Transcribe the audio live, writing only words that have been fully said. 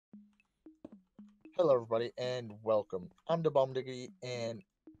Hello, everybody, and welcome. I'm DABOMBDIGITY, and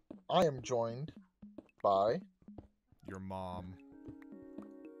I am joined by Your mom.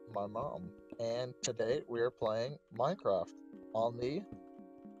 my mom. And today we are playing Minecraft on the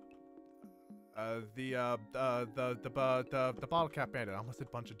The Bottlecap Bandit. I almost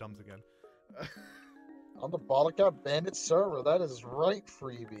said bunch of dumbs again. Bottlecap Bandits server. That is right,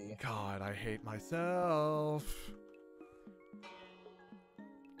 Freebiy. God, I hate myself.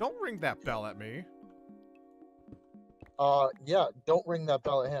 Don't ring that bell at me. Yeah, don't ring that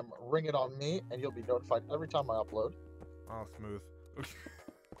bell at him. Ring it on me, and you'll be notified every time I upload. Oh, smooth.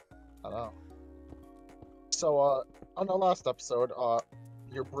 I know. So, on the last episode,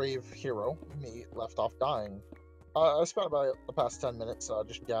 your brave hero, me, left off dying. I spent about the past 10 minutes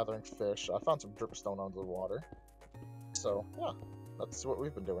just gathering fish. I found some dripstone under the water. So, yeah, that's what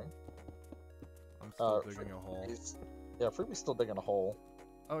we've been doing. I'm still digging a hole. Yeah, Freebie's still digging a hole.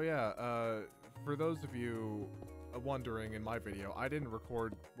 Oh, yeah, for those of you wondering, in my video, I didn't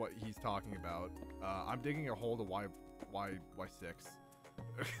record what he's talking about. I'm digging a hole to Y6.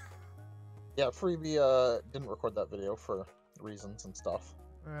 Yeah, Freebie didn't record that video for reasons and stuff.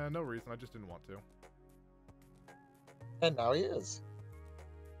 No reason, I just didn't want to. And now he is.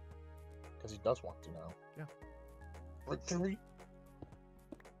 Because he does want to now. Yeah. Victory.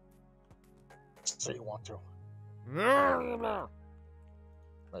 So you want to. There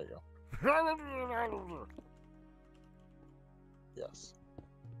There you go. Yes.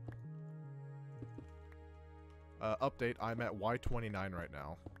 Update, I'm at Y29 right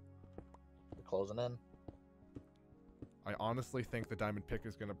now. We're closing in. I honestly think the diamond pick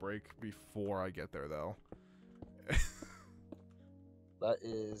is gonna break before I get there, though. That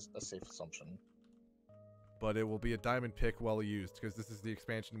is a safe assumption. But it will be a diamond pick well used, because this is the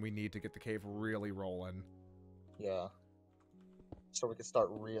expansion we need to get the cave really rolling. Yeah. So we can start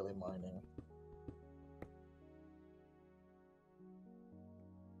really mining.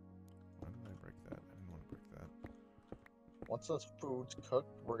 Why didn't I break that? I didn't want to break that. Once this food's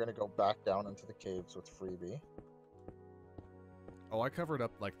cooked, we're gonna go back down into the caves with Freebie. Oh, I covered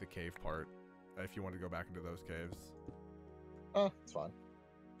up, like, the cave part, if you want to go back into those caves. It's fine.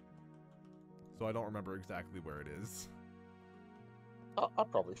 So I don't remember exactly where it is. I'll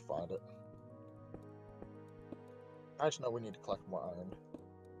probably find it. I just know we need to collect more iron.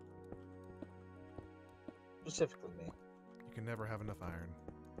 Specifically me. You can never have enough iron.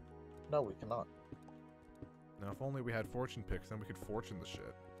 No, we cannot. Now, if only we had fortune picks, then we could fortune the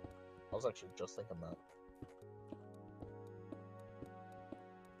shit. I was actually just thinking that.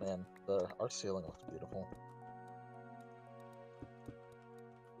 Man, our ceiling looks beautiful.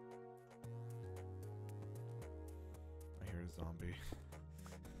 I hear a zombie.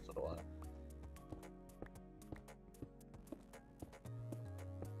 So do I.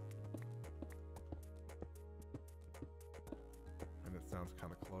 And it sounds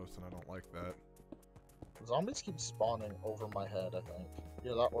kind of close, and I don't like that. Zombies keep spawning over my head, I think.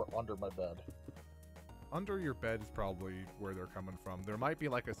 Either that or under my bed. Under your bed is probably where they're coming from. There might be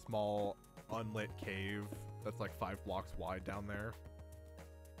like a small unlit cave that's like 5 blocks wide down there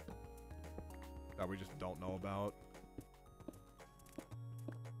that we just don't know about.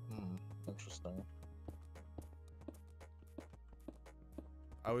 Interesting.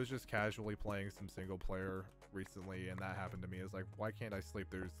 I was just casually playing some single player recently, and that happened to me. It's like, why can't I sleep?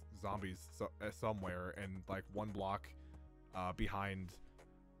 There's zombies somewhere, and like 1 block behind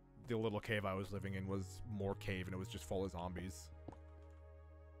the little cave I was living in was more cave, and it was just full of zombies.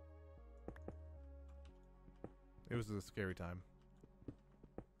 It was a scary time.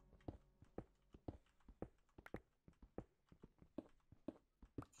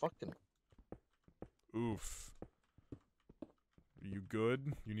 Fucking. Oof. Are you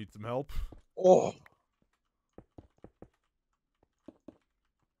good? You need some help? Oh!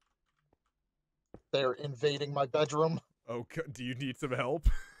 They're invading my bedroom. Oh, do you need some help?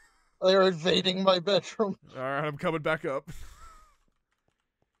 They're invading my bedroom. Alright, I'm coming back up.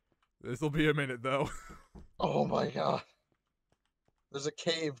 This'll be a minute, though. Oh my god. There's a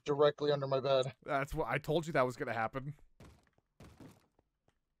cave directly under my bed. That's what I told you that was gonna happen.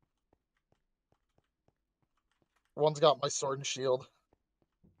 One's got my sword and shield.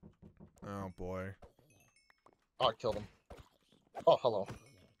 Oh, boy. Oh, I killed him. Oh, hello.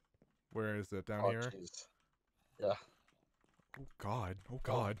 Where is it? Down here? Jeez. Yeah. Oh, God. Oh,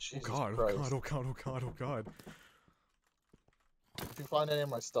 God. Oh, Jesus God. Oh, Christ. God. Oh, God. Oh, God. Oh, God. If you find any of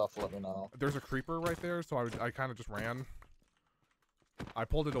my stuff, let me know. There's a creeper right there, so I kind of just ran. I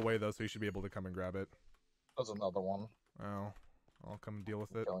pulled it away, though, so you should be able to come and grab it. There's another one. Oh. I'll come and deal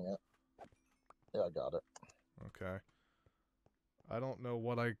with it. Killing it. Yeah, I got it. Okay. I don't know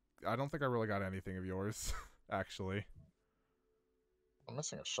what I don't think I really got anything of yours, actually. I'm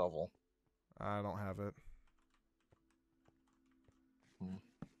missing a shovel. I don't have it.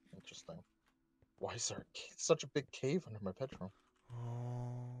 Interesting. Why is there such a big cave under my bedroom?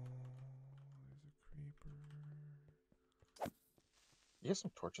 Oh, there's a creeper. You have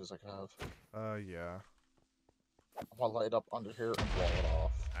some torches I can have. Yeah. I'm gonna light up under here and blow it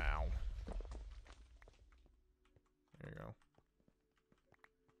off. Ow. There you go.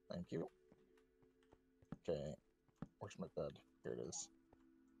 Thank you. Okay. Where's my bed? Here it is.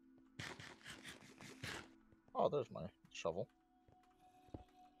 Oh, there's my shovel.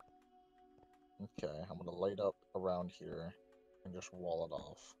 Okay, I'm gonna light up around here and just wall it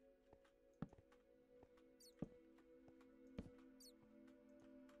off.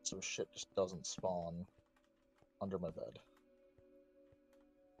 So shit just doesn't spawn under my bed.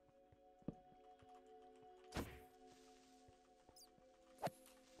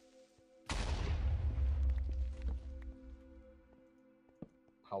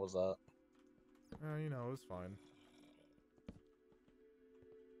 How was that? You know, it was fine.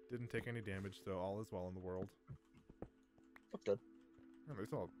 Didn't take any damage, so all is well in the world. Look good. Man, there's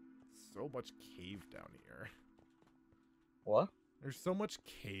so much cave down here. What? There's so much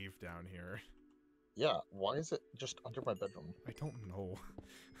cave down here. Yeah, why is it just under my bedroom? I don't know.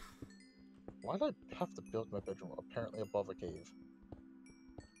 Why did I have to build my bedroom apparently above a cave?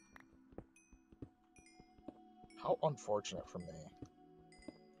 How unfortunate for me.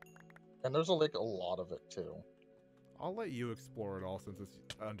 And there's like a lot of it too. I'll let you explore it all since it's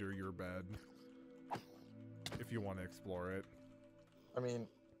under your bed. If you want to explore it. I mean,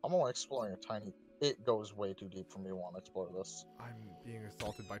 I'm only exploring a tiny... It goes way too deep for me to want to explore this. I'm being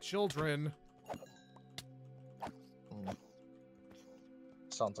assaulted by children.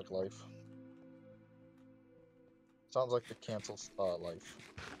 Sounds like life. Sounds like the cancel life.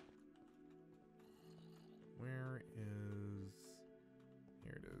 Where is...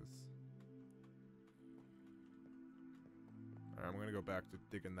 Here it is. Alright, I'm gonna go back to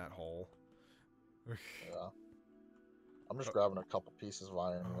digging that hole. Yeah. I'm just grabbing a couple pieces of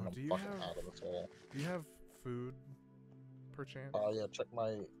iron and I'm fucking out of this hole. Do you have food, perchance? Yeah, check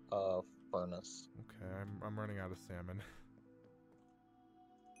my furnace. Okay, I'm running out of salmon.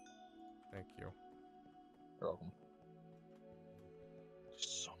 Thank you. You're welcome. There's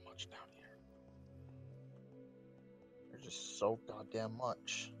so much down here. There's just so goddamn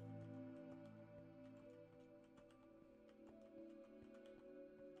much.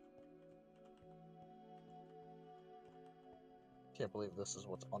 Can't believe this is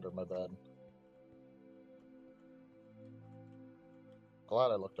what's under my bed.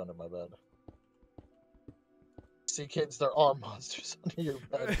 Glad I looked under my bed. See, kids, there are monsters under your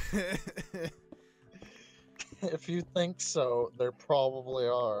bed. If you think so, there probably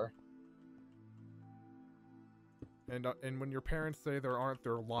are. And when your parents say there aren't,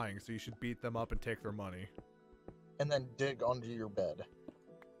 they're lying, so you should beat them up and take their money. And then dig under your bed.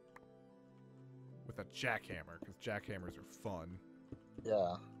 With a jackhammer, because jackhammers are fun.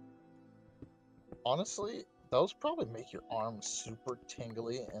 Yeah. Honestly, those probably make your arms super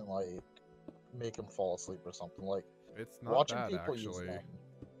tingly and, like, make them fall asleep or something. Like, it's not watching bad, people actually. use them.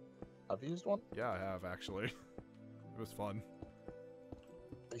 Have you used one? Yeah, I have, actually. It was fun.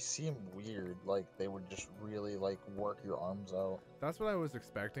 They seem weird, like they would just really, like, work your arms out. That's what I was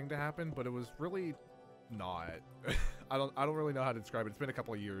expecting to happen, but it was really not. I don't really know how to describe it. It's been a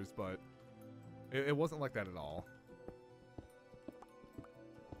couple of years, but it wasn't like that at all.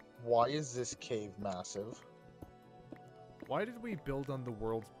 Why is this cave massive? Why did we build on the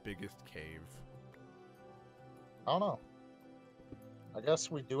world's biggest cave? I don't know. I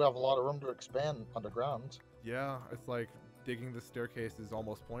guess we do have a lot of room to expand underground. Yeah, it's like digging the staircase is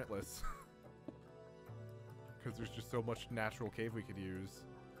almost pointless. Because there's just so much natural cave we could use.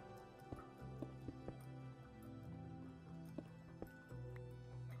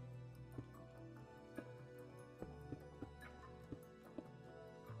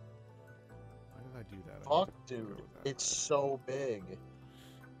 Why did I do that? Fuck, dude. It's so big.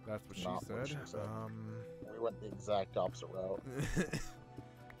 That's what she Not said. what she said. We went the exact opposite route.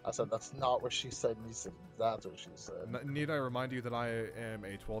 I said, that's not what she said, and you said, that's what she said. Need I remind you that I am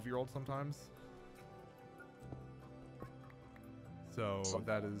a 12-year-old sometimes? So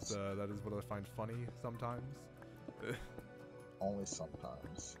Sometimes. that is what I find funny sometimes. Only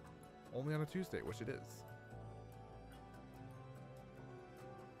sometimes. Only on a Tuesday, which it is.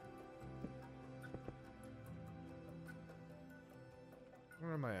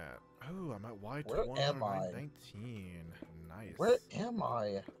 Where am I at? Oh, I'm at Y20. Where am I? 19. Nice. Where am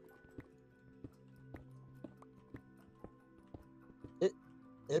I?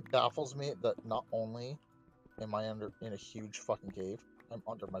 It baffles me that not only am I in a huge fucking cave, I'm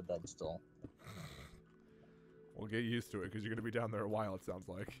under my bed still. Well, get used to it, because you're going to be down there a while, it sounds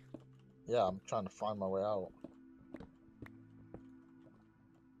like. Yeah, I'm trying to find my way out.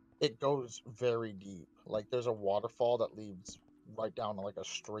 It goes very deep. Like, there's a waterfall that leads right down to, like, a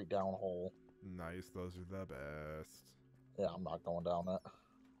straight down hole. Nice, those are the best. Yeah, I'm not going down it.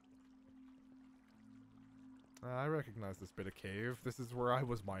 I recognize this bit of cave. This is where I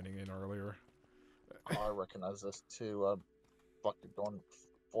was mining in earlier. I recognize this too. Fucking going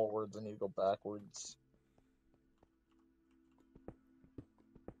forwards, I need to go backwards.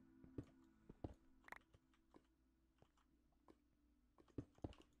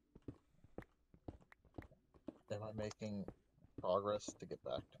 Am I making progress to get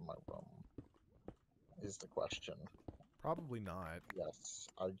back to my room? Is the question. Probably not. Yes,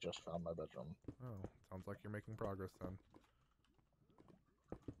 I just found my bedroom. Oh, sounds like you're making progress then.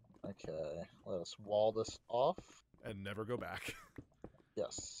 Okay, let us wall this off. And never go back.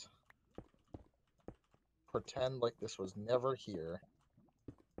 Yes. Pretend like this was never here.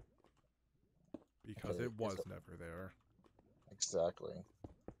 Because Okay, it was never there. Exactly.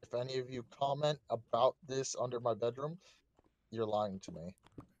 If any of you comment about this under my bedroom, you're lying to me.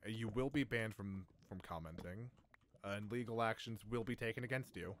 You will be banned from commenting, and legal actions will be taken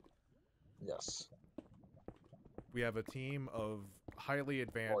against you. Yes. We have a team of highly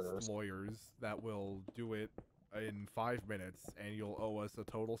advanced lawyers that will do it in 5 minutes, and you'll owe us a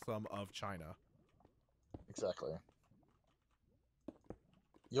total sum of China. Exactly.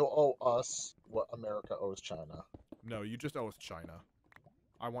 You'll owe us what America owes China. No, you just owe us China.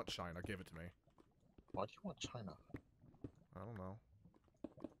 I want China. Give it to me. Why do you want China? I don't know.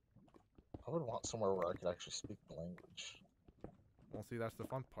 I would want somewhere where I could actually speak the language. Well, see, that's the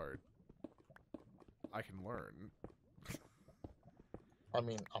fun part. I can learn. I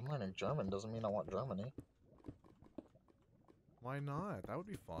mean, I'm learning German. Doesn't mean I want Germany. Why not? That would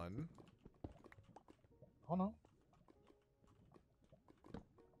be fun. Oh no.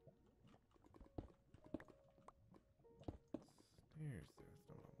 Stairs. That's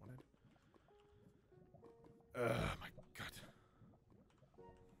not what I wanted. My god.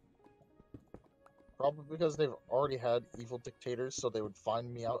 Probably because they've already had evil dictators, so they would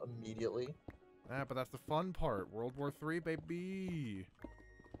find me out immediately. Ah, but that's the fun part. World War III, baby.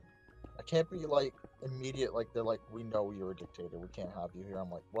 I can't be like immediate, like they're like, we know you're a dictator, we can't have you here.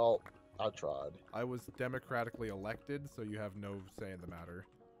 I'm like, well, I tried. I was democratically elected, so you have no say in the matter.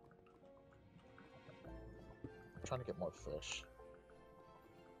 I'm trying to get more fish.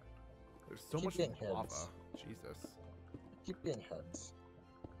 There's so much lava. Jesus. I keep getting heads.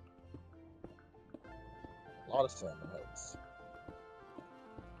 A lot of salmon heads.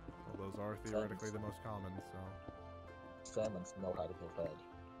 Well, those are theoretically the most common, so... Salmons know how to give head.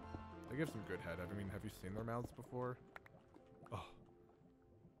 They give some good head. I mean, have you seen their mouths before? Oh.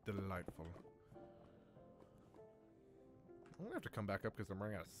 Delightful. I'm gonna have to come back up because I'm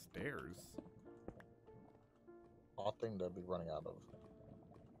running out of stairs. Odd thing to be running out of.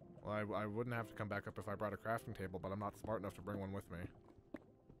 Well, I wouldn't have to come back up if I brought a crafting table, but I'm not smart enough to bring one with me.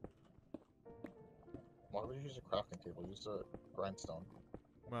 Why would you use a crafting table? Use a grindstone.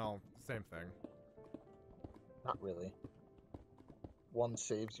 Well, same thing. Not really. One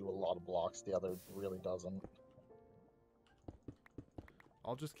saves you a lot of blocks, the other really doesn't.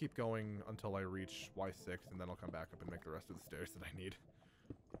 I'll just keep going until I reach Y6, and then I'll come back up and make the rest of the stairs that I need.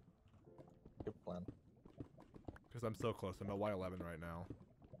 Good plan. Because I'm so close. I'm at Y11 right now.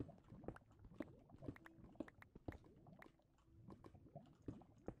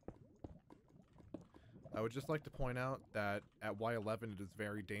 I would just like to point out that at Y11 it is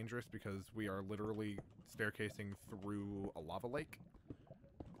very dangerous because we are literally staircasing through a lava lake.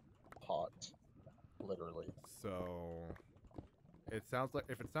 Hot. Literally. So it sounds like,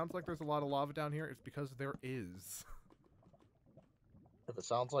 if it sounds like there's a lot of lava down here, it's because there is. If it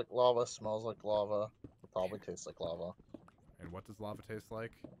sounds like lava, smells like lava, it probably tastes like lava. And what does lava taste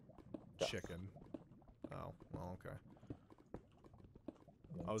like? Death. Chicken. Oh, well, okay.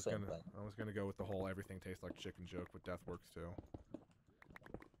 I mean, I was same gonna thing. go with the whole everything tastes like chicken joke, but death works too.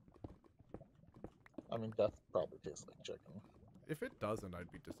 I mean, death probably tastes like chicken. If it doesn't,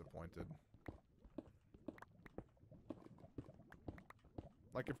 I'd be disappointed.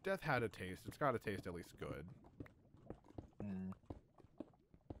 Like, if death had a taste, it's gotta taste at least good. Mm.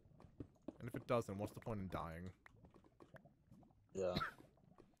 And if it doesn't, what's the point in dying? Yeah.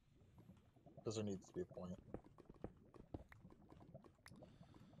 Because there needs to be a point.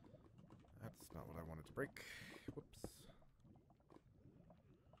 That's not what I wanted to break. Whoops.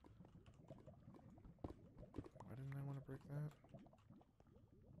 Why didn't I want to break that?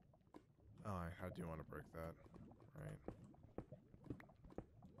 I do want to break that. Right.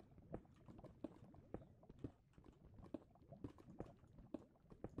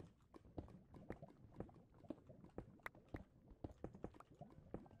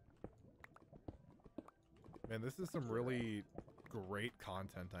 Man, this is some really great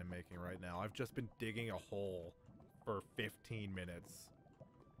content I'm making right now. I've just been digging a hole for 15 minutes.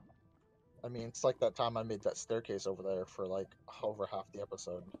 I mean, it's like that time I made that staircase over there for like over half the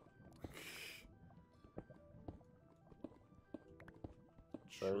episode.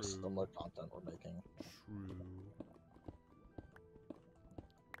 Very similar content we're making. True.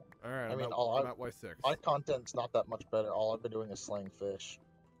 Alright, I mean, I'm at Y6. my content's not that much better. All I've been doing is slaying fish.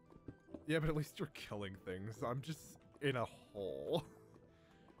 Yeah, but at least you're killing things. I'm just in a hole.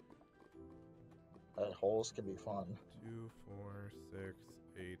 Hey, holes can be fun. 2, 4, 6,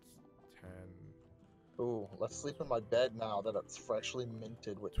 8, 10. Ooh, let's sleep in my bed now that it's freshly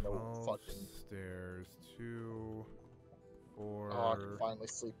minted with no fucking stairs. 2, 4. Oh, I can finally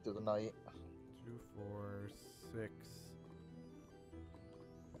sleep through the night. 2, 4, 6.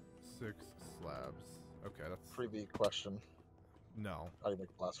 6 slabs. Okay, that's Freebiy question. No. How do you make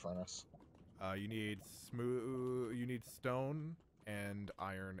a blast furnace? You need You need stone and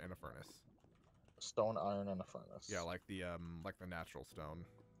iron and a furnace. Stone, iron, and a furnace. Yeah, like the natural stone.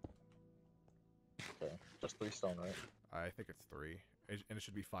 Okay, just 3 stone, right? I think it's 3, and it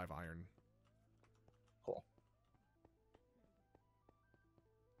should be 5 iron. Cool.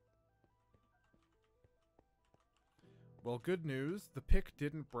 Well, good news. The pick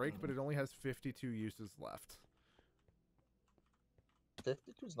didn't break, but it only has 52 uses left.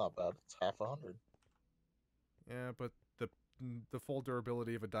 52 is not bad. It's half 100. Yeah, but the full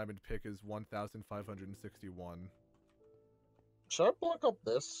durability of a diamond pick is 1,561. Should I block up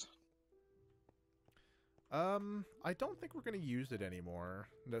this? I don't think we're gonna use it anymore.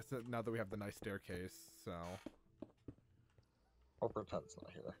 Now that we have the nice staircase, so. Or pretend it's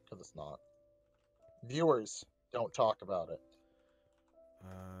not here, because it's not. Viewers, don't talk about it.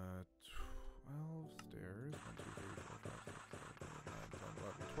 12 stairs. 1, 2, 3, 4, 5, 6, 7, 8, 9, 10,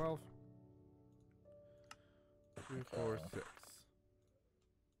 11, 12. 2, 4, 6.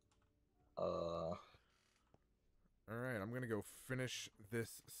 Alright, I'm gonna go finish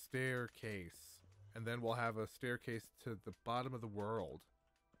this staircase. And then we'll have a staircase to the bottom of the world.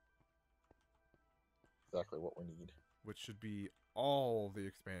 Exactly what we need. Which should be all the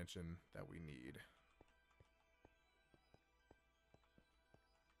expansion that we need.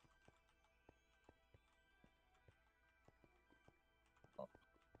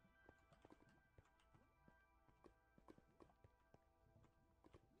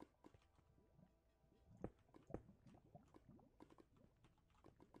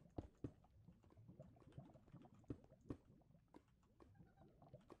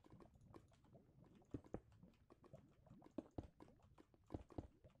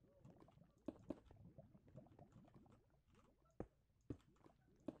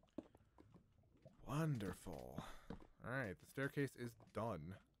 Wonderful. Alright, the staircase is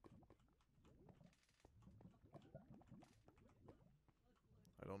done.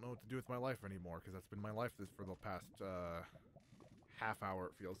 I don't know what to do with my life anymore, because that's been my life for the past, half hour,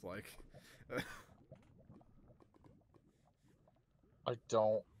 it feels like. I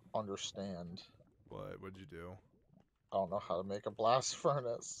don't understand. What'd you do? I don't know how to make a blast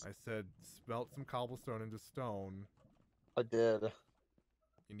furnace. I said smelt some cobblestone into stone. I did.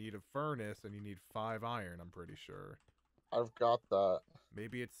 You need a furnace, and you need 5 iron, I'm pretty sure. I've got that.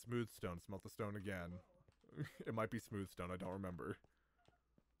 Maybe it's smooth stone. Smelt the stone again. It might be smooth stone, I don't remember.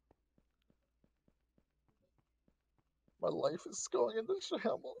 My life is going into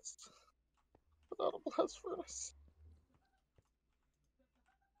shambles without a blast furnace.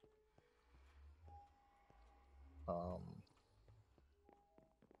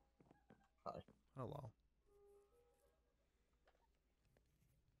 Hi. Hello.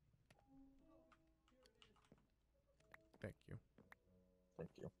 Thank you. Thank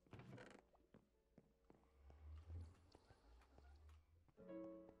you.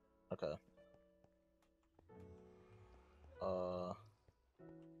 Okay.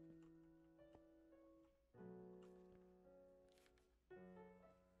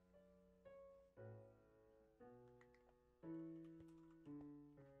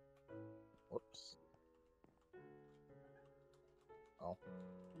 Whoops. Oh.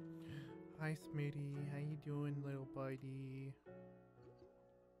 Hi, Smitty. How you doing, little buddy?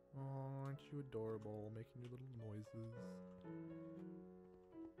 Oh, aren't you adorable, making your little noises?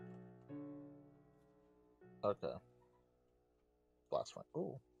 Okay. Blast furnace.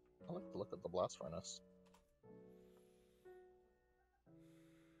 Ooh, I like to look at the blast furnace.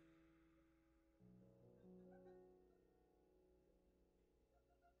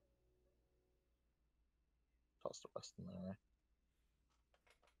 toss the rest in there.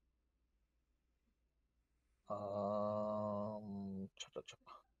 Cha-cha-cha.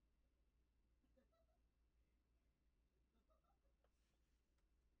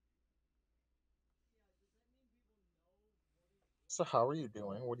 So how are you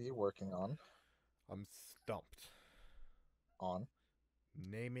doing? What are you working on? I'm stumped. On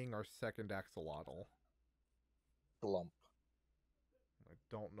Naming our second axolotl. Glump. I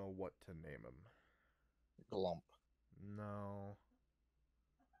don't know what to name him. Glump. No.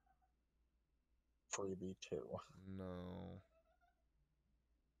 Freebiy 2. No.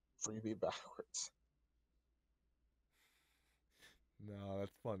 Freebiy backwards. No,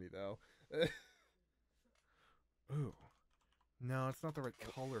 that's funny though. Ooh. No, it's not the right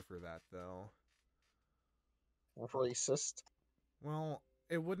color for that though. Racist. Well,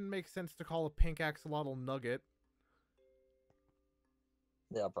 it wouldn't make sense to call a pink axolotl Nugget.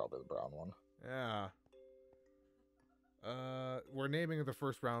 Yeah, probably the brown one. Yeah. We're naming the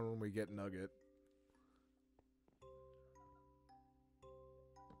first round when we get Nugget.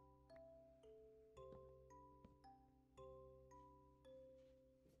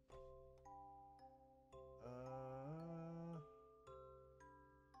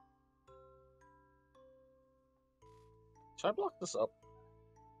 Should I block this up?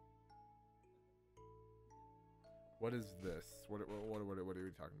 What is this? What are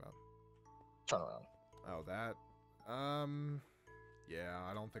we talking about? Turn around. Oh, that. Yeah,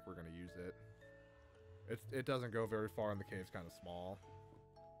 I don't think we're gonna use it. It doesn't go very far, and the cave's kind of small.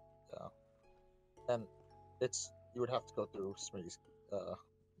 Yeah. And you would have to go through Smitty's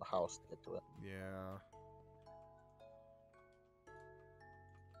house to get to it. Yeah.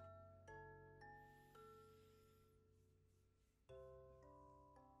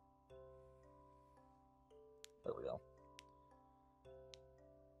 There we go.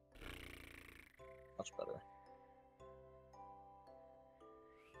 Much better.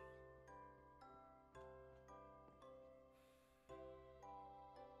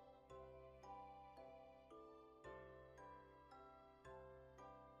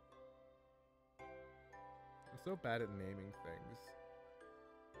 I'm so bad at naming things.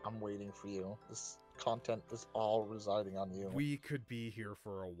 I'm waiting for you. This content is all residing on you. We could be here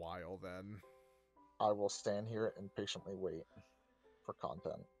for a while then. I will stand here and patiently wait for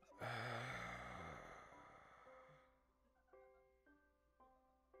content.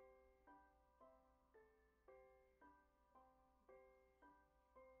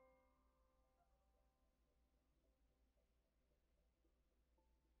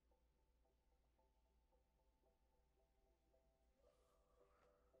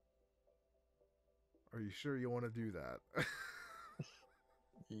 Are you sure you want to do that?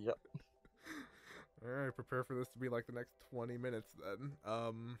 Yep. Alright, prepare for this to be like the next 20 minutes then.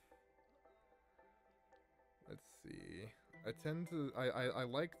 Let's see. I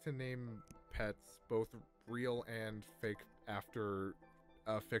like to name pets both real and fake after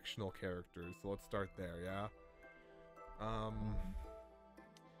fictional characters. So let's start there, yeah?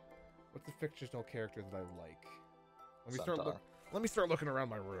 What's a fictional character that I like? Let me start looking around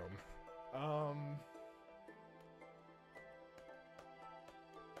my room.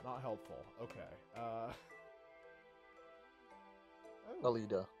 Not helpful. Okay. Oh.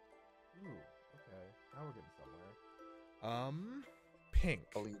 Alida. Ooh, okay. Now we're getting somewhere. Pink.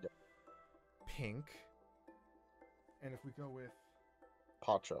 Alida. Pink. And if we go with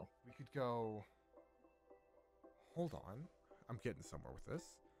Pacho. we could go. Hold on. I'm getting somewhere with this.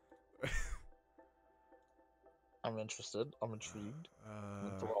 I'm interested. I'm intrigued.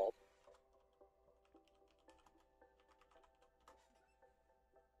 I'm enthralled.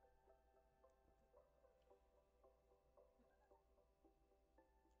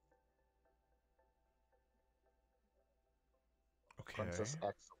 Okay. Princess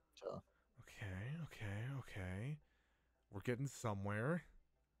Axolotl. Okay. We're getting somewhere.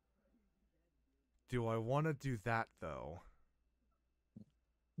 Do I want to do that, though?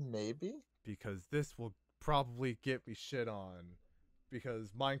 Maybe? Because this will probably get me shit on.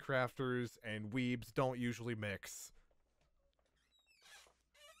 Because Minecrafters and weebs don't usually mix.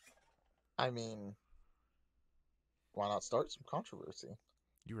 I mean, why not start some controversy?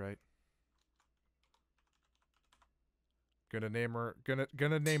 You right. Gonna name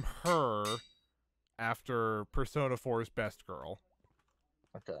her after Persona 4's best girl.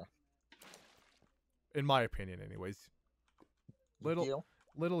 Okay. In my opinion, anyways. Little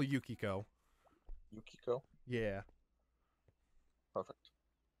Yukiko. Yukiko? Yeah. Perfect.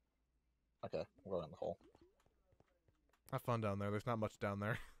 Okay, we'll go in the hole. Have fun down there. There's not much down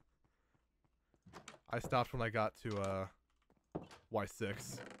there. I stopped when I got to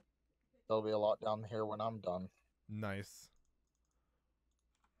Y6. There'll be a lot down here when I'm done. Nice.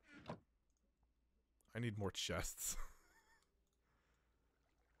 I need more chests.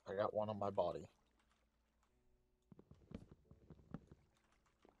 I got one on my body.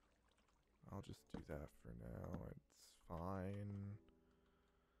 I'll just do that for now. It's fine.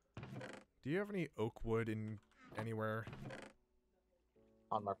 Do you have any oak wood in anywhere?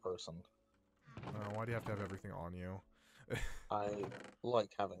 On my person. Why do you have to have everything on you? I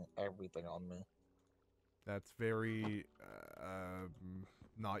like having everything on me. That's very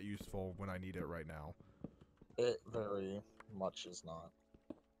not useful when I need it right now. It very much is not.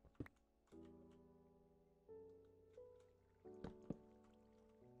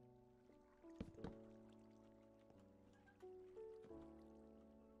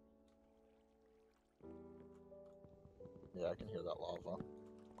 Yeah, I can hear that lava.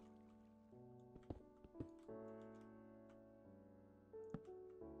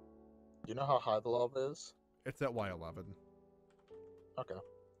 Do you know how high the lava is? It's at Y11. Okay.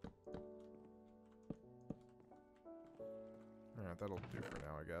 Alright, that'll do for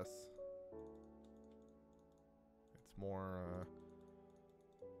now, I guess. It's more,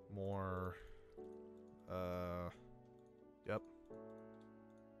 yep.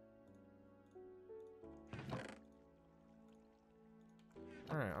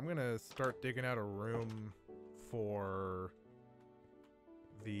 Alright, I'm gonna start digging out a room for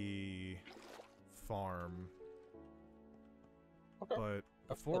the farm. Okay. But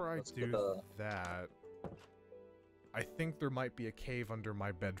before I do that, I think there might be a cave under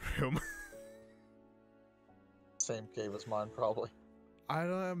my bedroom. Same cave as mine, probably. I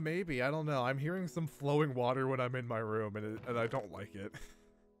don't know, maybe, I don't know. I'm hearing some flowing water when I'm in my room, and I don't like it.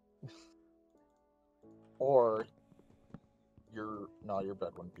 Or your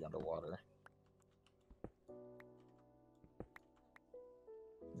bed wouldn't be underwater.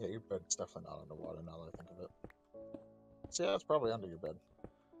 Yeah, your bed's definitely not underwater now that I think of it. So yeah, it's probably under your bed.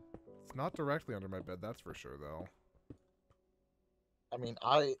 It's not directly under my bed, that's for sure, though. I mean,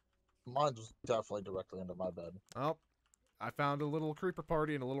 mine was definitely directly under my bed. Oh, I found a little creeper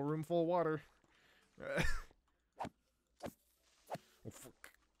party in a little room full of water. Oh, fuck.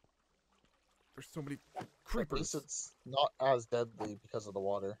 There's so many creepers. At least it's not as deadly because of the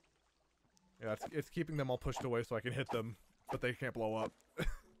water. Yeah, it's keeping them all pushed away so I can hit them, but they can't blow up.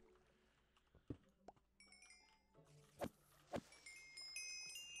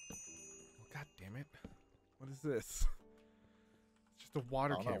 God damn it. What is this? It's just a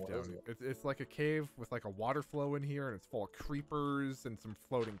water cave down here. It's like a cave with like a water flow in here, and it's full of creepers and some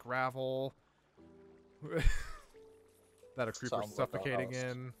floating gravel. That a creeper suffocating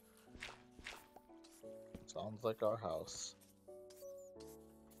in. Sounds like our house.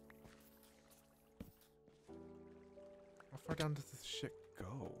 How far down does this shit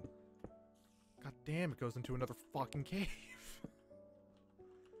go? God damn, it goes into another fucking cave.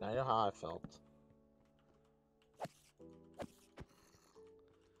 Now you know how I felt.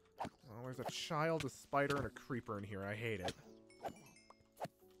 Oh, there's a child, a spider, and a creeper in here. I hate it.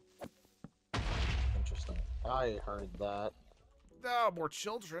 Interesting. I heard that. Oh, more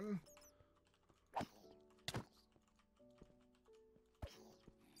children.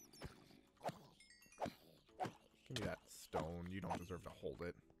 Give me that stone. You don't deserve to hold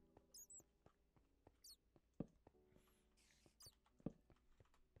it.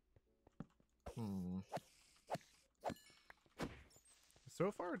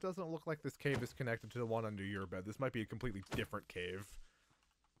 So far, it doesn't look like this cave is connected to the one under your bed. This might be a completely different cave.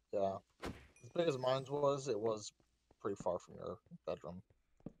 Yeah. As big as mine was, it was pretty far from your bedroom.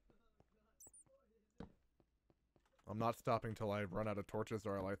 I'm not stopping till I run out of torches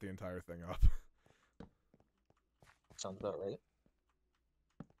or I light the entire thing up. Sounds about right.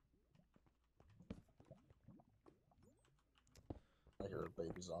 I hear a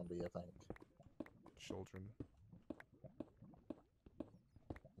baby zombie, I think. Children.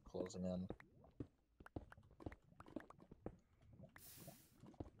 Closing in.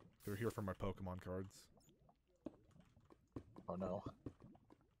 They're here for my Pokemon cards. Oh no.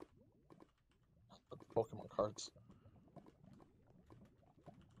 But the Pokemon cards.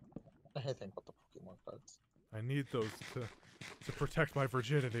 Anything but the Pokemon cards. I need those to protect my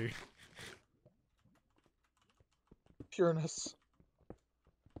virginity. Pureness.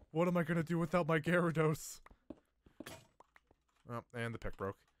 What am I gonna do without my Gyarados? Oh, and the pick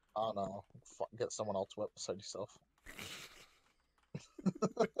broke. Oh no. Get someone else wet beside yourself.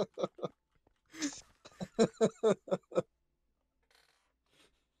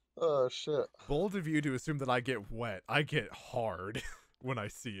 Oh shit. Bold of you to assume that I get wet. I get hard when I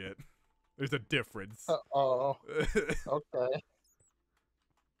see it. There's a difference. Oh. Okay.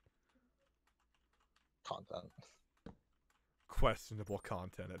 Content. questionable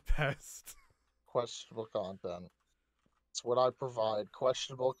content at best. Questionable content. It's what I provide.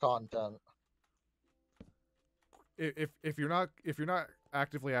 Questionable content. If you're not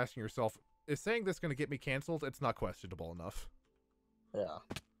actively asking yourself, is saying this going to get me canceled? It's not questionable enough. Yeah.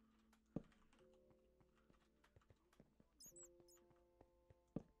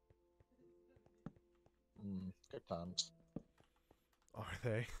 Good times. Are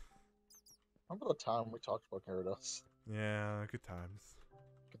they? Remember the time we talked about Gyarados? Yeah, good times.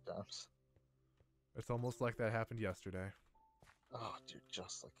 Good times. It's almost like that happened yesterday. Oh, dude,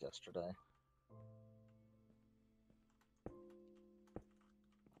 just like yesterday.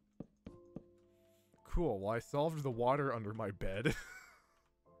 Cool, well I solved the water under my bed.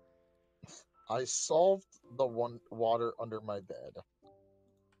 I solved the water under my bed.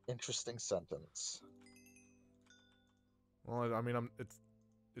 Interesting sentence. Well, I mean,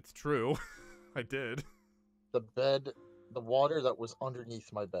 it's true. I did. The water that was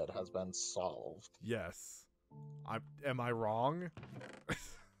underneath my bed has been solved. Yes. Am I wrong?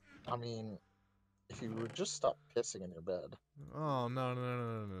 I mean, if you would just stop pissing in your bed. Oh no.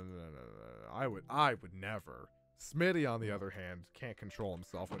 I would never. Smitty, on the other hand, can't control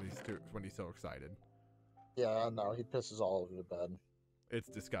himself when he's so excited. Yeah, no, he pisses all over the bed. It's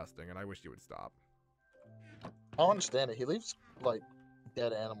disgusting, and I wish he would stop. I don't understand it. He leaves like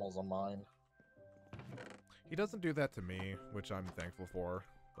dead animals on mine. He doesn't do that to me, which I'm thankful for,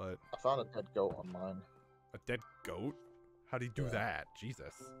 but... I found a dead goat on mine. A dead goat? How'd he do that?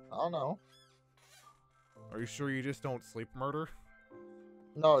 Jesus. I don't know. Are you sure you just don't sleep murder?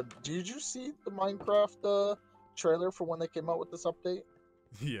 No, did you see the Minecraft trailer for when they came out with this update?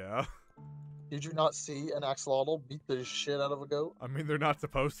 Yeah. Did you not see an axolotl beat the shit out of a goat? I mean, they're not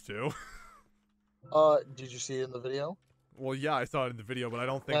supposed to. Did you see it in the video? Well, yeah, I saw it in the video, but I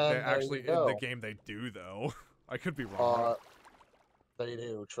don't think they actually, in the game, they do, though. I could be wrong. They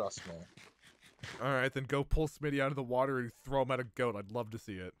do, trust me. Alright, then go pull Smitty out of the water and throw him at a goat. I'd love to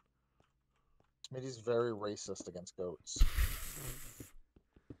see it. Smitty's very racist against goats.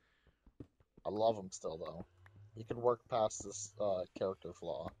 I love him still, though. He could work past this character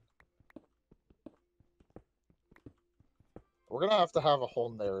flaw. We're gonna have to have a whole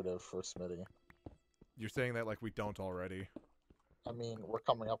narrative for Smitty. You're saying that like we don't already. I mean, we're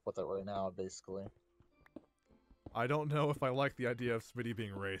coming up with it right now, basically. I don't know if I like the idea of Smitty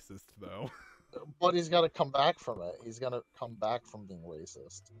being racist, though. But he's got to come back from it. He's gonna come back from being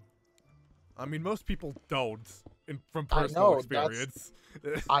racist. I mean, most people don't, from personal experience.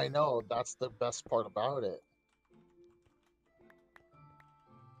 I know, that's the best part about it.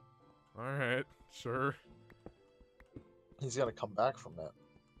 Alright, sure. He's got to come back from it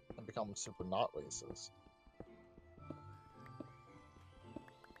and become super not racist.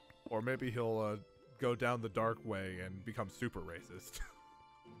 Or maybe he'll go down the dark way and become super racist.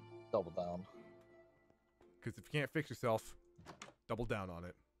 Double down. Because if you can't fix yourself, double down on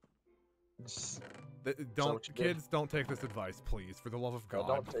it. Don't take this advice, please, for the love of God.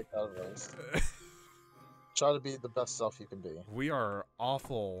 Yeah, don't take that advice. Try to be the best self you can be. We are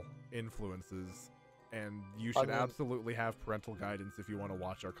awful influences, and you should absolutely have parental guidance if you want to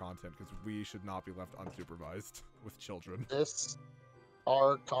watch our content, because we should not be left unsupervised with children.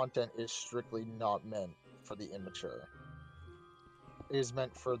 Our content is strictly not meant for the immature. It is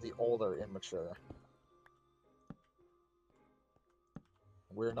meant for the older immature.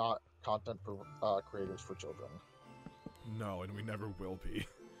 We're not content creators for children. No, and we never will be.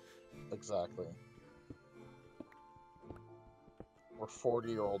 Exactly. We're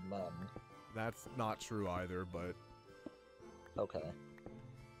 40-year-old men. That's not true either, but... Okay.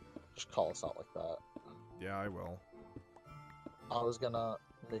 Just call us out like that. Yeah, I will. I was gonna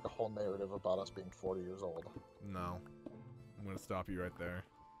make a whole narrative about us being 40 years old. No. I'm gonna stop you right there.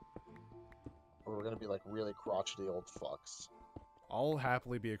 Or we're gonna be like really crotchety old fucks. I'll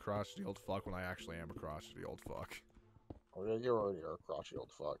happily be a crotchety old fuck when I actually am a crotchety old fuck. Oh, yeah, you're already a crotchety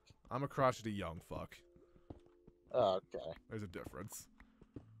old fuck. I'm a crotchety young fuck. Okay. There's a difference.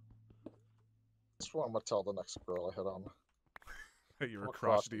 That's what I'm gonna tell the next girl I hit on. You're a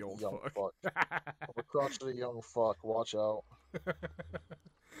crotchety old fuck. I'm a crotchety young fuck, watch out.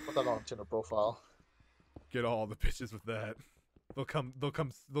 Put that on Tinder profile. Get all the bitches with that. They'll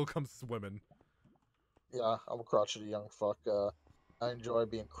come swimming. Yeah, I'm a crotchety young fuck. I enjoy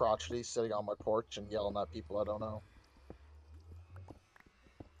being crotchety, sitting on my porch and yelling at people I don't know.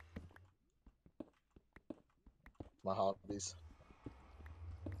 My hobbies.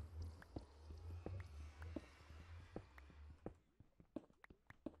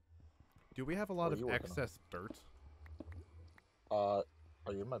 Do we have a lot of excess dirt? Are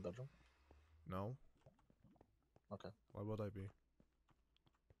you in my bedroom? No. Okay. Why would I be?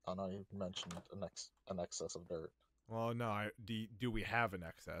 I know you mentioned an excess of dirt. Well, no. Do we have an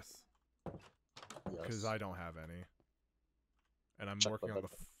excess? Because Yes. I don't have any. And I'm Check my working on the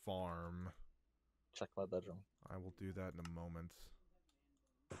bedroom. farm. Check my bedroom. I will do that in a moment.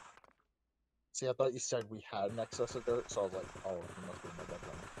 See, I thought you said we had an excess of dirt, so I was like, oh, it must be in my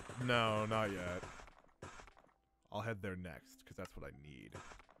bedroom. No, not yet. I'll head there next, because that's what I need.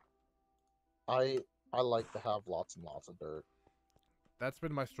 I like to have lots and lots of dirt. That's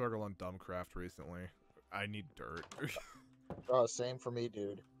been my struggle on Dumbcraft recently. I need dirt. Same for me,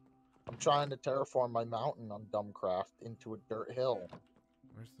 dude. I'm trying to terraform my mountain on Dumbcraft into a dirt hill.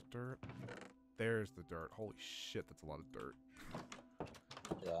 Where's the dirt? There's the dirt. Holy shit, that's a lot of dirt.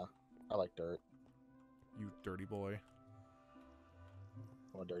 Yeah, I like dirt. You dirty boy.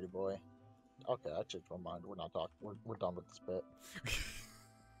 I'm a dirty boy. Okay, I changed my mind. We're not talking. We're done with this bit.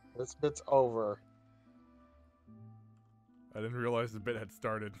 This bit's over. I didn't realize the bit had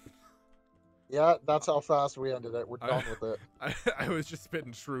started. Yeah, that's how fast we ended it. We're done with it. I was just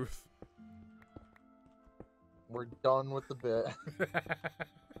spitting truth. We're done with the bit.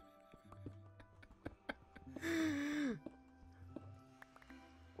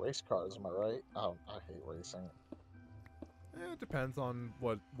 Race cars, am I right? Oh, I hate racing. It depends on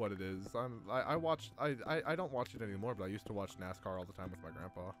what it is. I don't watch it anymore, but I used to watch NASCAR all the time with my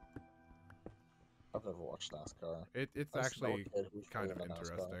grandpa. I've never watched NASCAR. It's actually kind of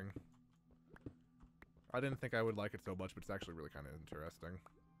interesting. I didn't think I would like it so much, but it's actually really kind of interesting.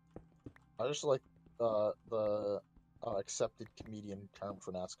 I just like the accepted comedian term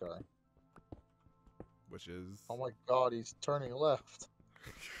for NASCAR. Which is... Oh my god, he's turning left.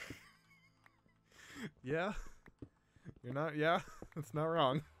 Yeah. You're not... Yeah, it's not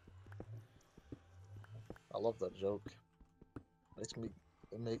wrong. I love that joke. It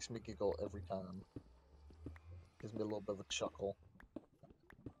makes me giggle every time. Gives me a little bit of a chuckle.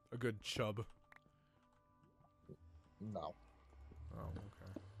 A good chub. No. Oh,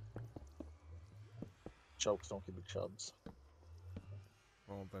 okay. Jokes don't give me chubs.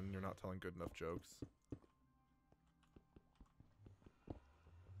 Well, then you're not telling good enough jokes.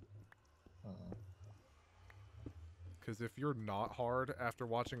 Because if you're not hard after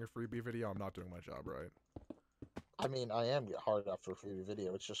watching a Freebiy video, I'm not doing my job right. I mean, I am get hard after a Freebiy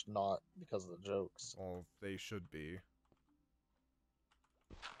video. It's just not because of the jokes. Well, they should be.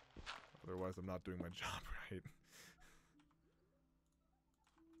 Otherwise, I'm not doing my job right.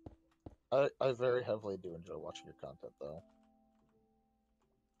 I very heavily do enjoy watching your content, though.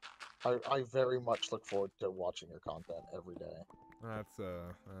 I very much look forward to watching your content every day. That's,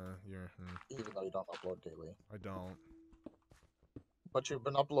 you're... Even though you don't upload daily. I don't. But you've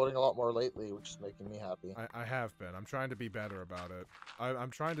been uploading a lot more lately, which is making me happy. I have been. I'm trying to be better about it.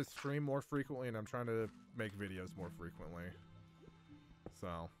 I'm trying to stream more frequently, and I'm trying to make videos more frequently.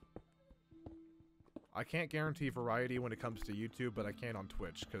 So... I can't guarantee variety when it comes to YouTube, but I can on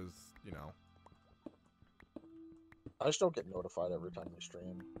Twitch, because, you know. I just don't get notified every time you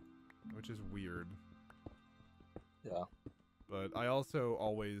stream. Which is weird. Yeah. But I also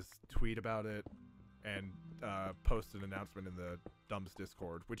always tweet about it and post an announcement in the Dumbs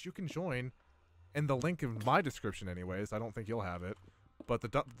Discord, which you can join in the link in my description anyways. I don't think you'll have it. But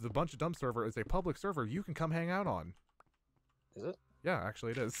the Bunch of Dumb server is a public server you can come hang out on. Is it? Yeah,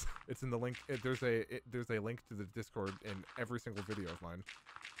 actually it is. It's in the link. There's a link to the Discord in every single video of mine.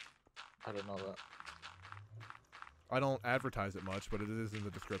 I didn't know that. I don't advertise it much, but it is in the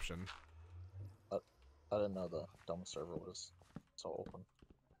description. I didn't know the Dumb server was so open.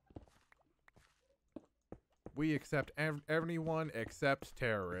 We accept everyone except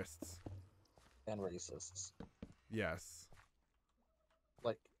terrorists. And racists. Yes.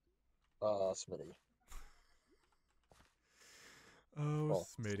 Like, Smitty. Oh, Well,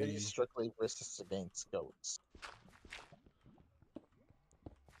 Smitty. Smitty's strictly racist against goats.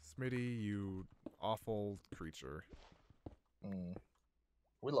 Smitty, you awful creature.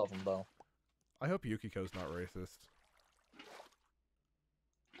 We love him, though. I hope Yukiko's not racist.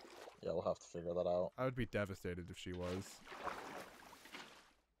 Yeah, we'll have to figure that out. I would be devastated if she was.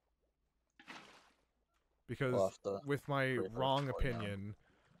 Because with my wrong opinion,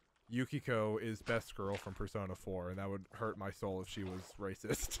 Yukiko is best girl from Persona 4, and that would hurt my soul if she was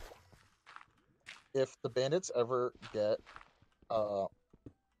racist. If the Bandits ever get to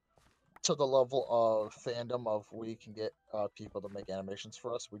the level of fandom of we can get people to make animations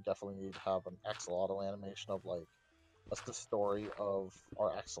for us, we definitely need to have an axolotl animation of, like, that's the story of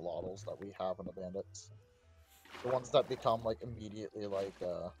our axolotls that we have in the Bandits. The ones that become, like, immediately, like,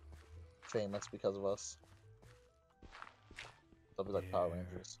 famous because of us. They'll be like Power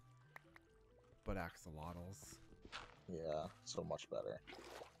Rangers. But axolotls. Yeah, so much better.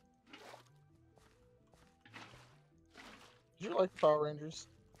 Did you like Power Rangers?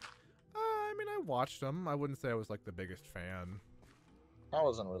 I mean, I watched them. I wouldn't say I was like the biggest fan. I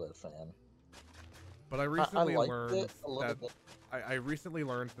wasn't really a fan. But I I recently liked learned it a little that bit. I recently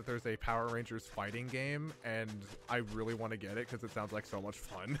learned that there's a Power Rangers fighting game, and I really want to get it because it sounds like so much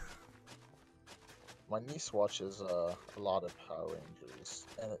fun. My niece watches a lot of Power Rangers,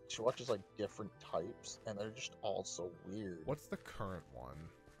 and she watches like different types, and they're just all so weird. What's the current one?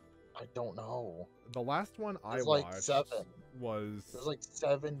 I don't know. The last one I There's like watched 7. was... There's like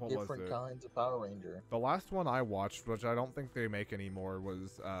 7 What was different it? kinds of Power Ranger. The last one I watched, which I don't think they make anymore,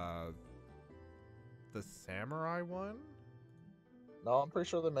 was the Samurai one? No, I'm pretty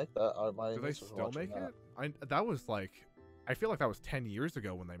sure they make that. My Do they niece was still watching make that. it? That was like... I feel like that was 10 years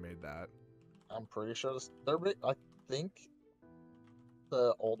ago when they made that. I'm pretty sure I think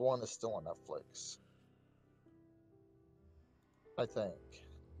the old one is still on Netflix. I think.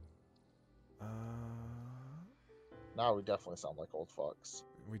 Now we definitely sound like old fucks.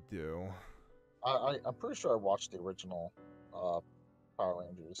 We do. I'm pretty sure I watched the original Power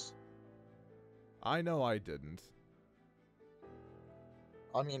Rangers. I know I didn't.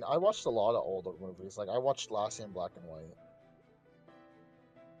 I mean, I watched a lot of older movies. Like, I watched Lassie in black and white.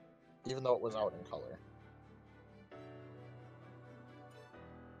 Even though it was out in color.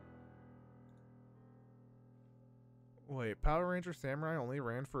 Wait, Power Ranger Samurai only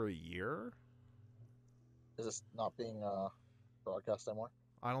ran for a year? Is this not being broadcast anymore?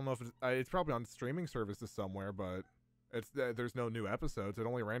 I don't know if it's probably on streaming services somewhere, but there's no new episodes. It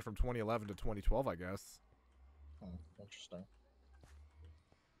only ran from 2011 to 2012, I guess. Interesting.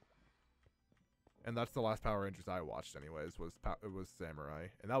 And that's the last Power Rangers I watched, anyways. It was Samurai,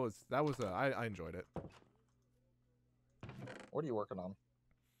 and I enjoyed it. What are you working on?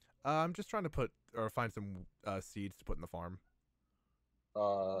 I'm just trying to find some seeds to put in the farm.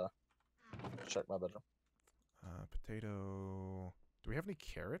 Check my bedroom. Potato. Do we have any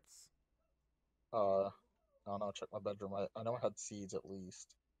carrots? I don't know. Check my bedroom. I know I had seeds at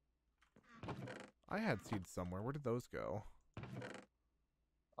least. I had seeds somewhere. Where did those go?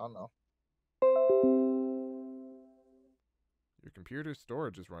 I don't know. Your computer's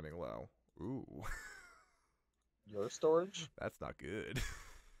storage is running low. Ooh. Your storage? That's not good.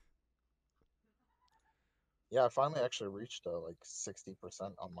 Yeah, I finally actually reached like 60%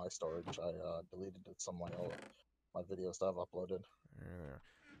 on my storage. I deleted some of my videos that I've uploaded. There.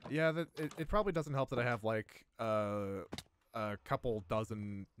 Yeah, it probably doesn't help that I have like a couple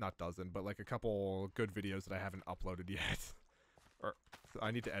dozen, not dozen, but like a couple good videos that I haven't uploaded yet. Or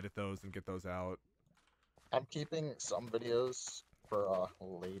I need to edit those and get those out. I'm keeping some videos for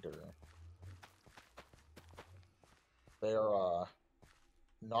later. They're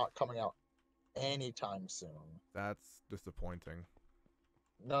not coming out anytime soon. That's disappointing.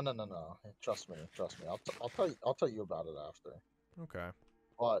 No. Trust me. I'll tell you about it after. Okay.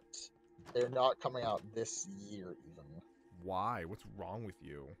 But they're not coming out this year even. Why? What's wrong with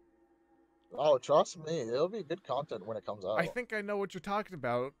you? Oh, trust me, it'll be good content when it comes out. I think I know what you're talking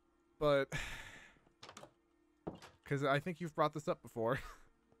about, but because I think you've brought this up before.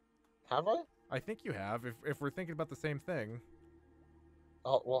 Have I? I think you have. If we're thinking about the same thing.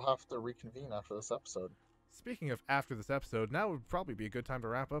 Oh, we'll have to reconvene after this episode. Speaking of after this episode, now would probably be a good time to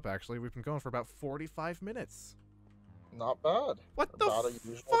wrap up, actually. We've been going for about 45 minutes. Not bad. What About the a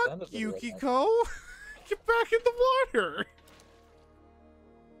usual fuck, Bandit video, I think. Yukiko? Get back in the water!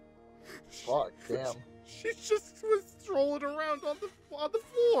 Fuck, damn. She just was strolling around on the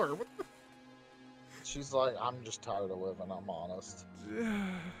floor. What the? She's like, I'm just tired of living, I'm honest.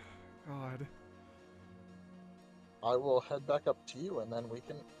 God. I will head back up to you, and then we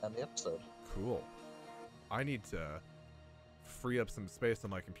can end the episode. Cool. I need to free up some space on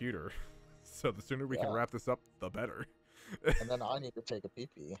my computer. So the sooner we can wrap this up, the better. And then I need to take a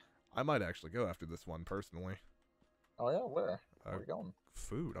pee-pee. I might actually go after this one, personally. Oh yeah, where? Where are we going?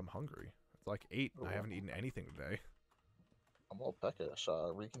 Food. I'm hungry. It's like 8. Ooh. I haven't eaten anything today. I'm a little peckish.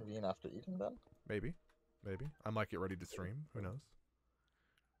 Reconvene after eating then? Maybe. I might get ready to stream. Who knows?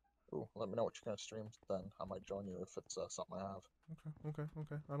 Ooh, let me know what you're gonna stream then. I might join you if it's something I have. Okay.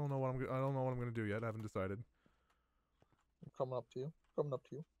 I don't know what I'm gonna do yet. I haven't decided. I'm coming up to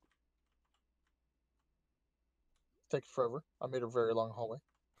you. Take forever. I made a very long hallway.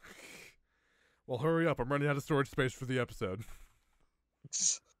 Well, hurry up. I'm running out of storage space for the episode.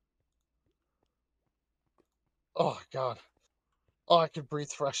 Oh, God. Oh, I can breathe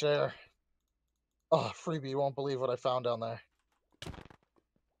fresh air. Oh, Freebiy, you won't believe what I found down there.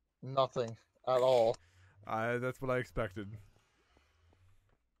 Nothing at all. That's what I expected.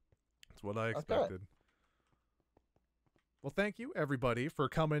 That's what I expected. Well, thank you, everybody, for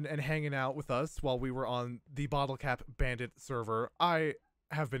coming and hanging out with us while we were on the Bottlecap Bandit server. I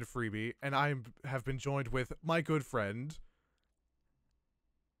have been Freebiy, and I have been joined with my good friend...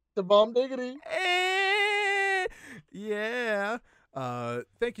 DABOMBDIGITY. Yeah.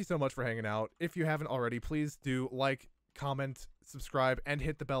 Thank you so much for hanging out. If you haven't already, please do like, comment, subscribe, and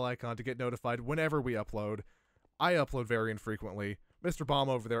hit the bell icon to get notified whenever we upload. I upload very infrequently. Mr. Bomb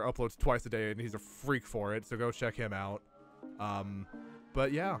over there uploads twice a day, and he's a freak for it, so go check him out.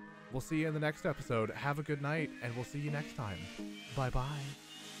 But yeah, we'll see you in the next episode. Have a good night, and we'll see you next time. Bye-bye.